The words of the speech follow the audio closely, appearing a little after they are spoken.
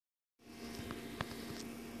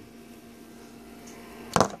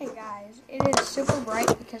guys, it is super bright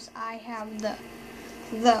because I have the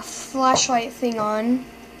flashlight thing on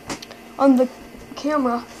the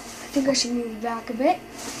camera. I think I should move back a bit.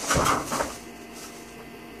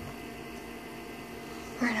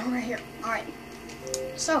 Alright, I'm right here. Alright.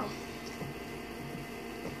 So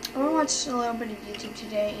I wanna watch a little bit of YouTube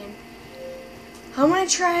today, and I'm gonna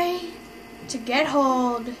try to get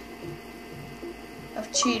hold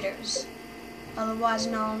of cheaters, otherwise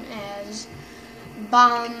known as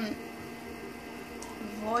Bomb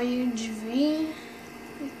Voyage V,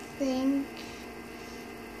 I think.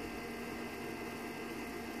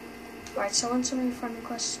 Alright, someone sent me a friend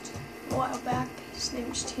request a while back. His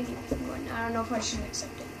name is TD. I don't know if I should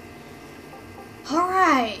accept it.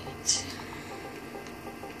 Alright.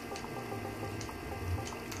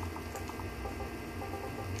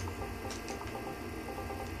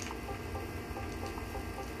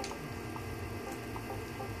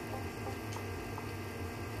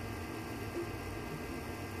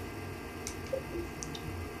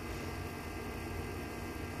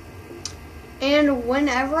 And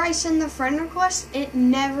whenever I send the friend request, it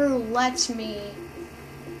never lets me.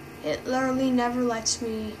 It literally never lets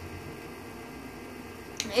me.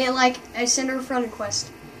 I send her a friend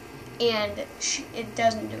request, and it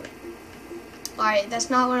doesn't do it. Alright,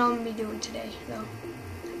 that's not what I'm going to be doing today, though.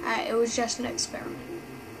 It was just an experiment.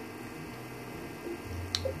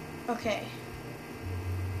 Okay.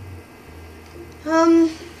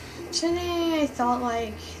 Today I thought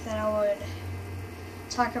that I would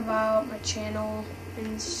talk about my channel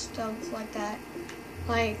and stuff like that.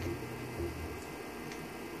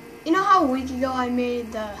 You know how a week ago I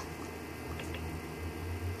made the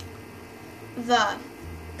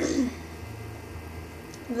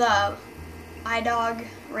iDog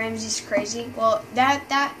Ramsey's Crazy? Well,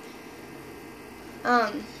 that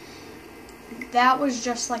was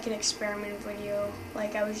just like an experiment video.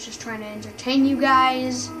 I was just trying to entertain you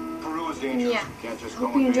guys. Yeah.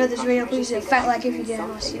 Hope you enjoyed this video. Please hit like if you did,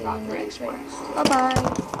 and I'll see you in the next video. Bye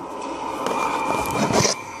bye.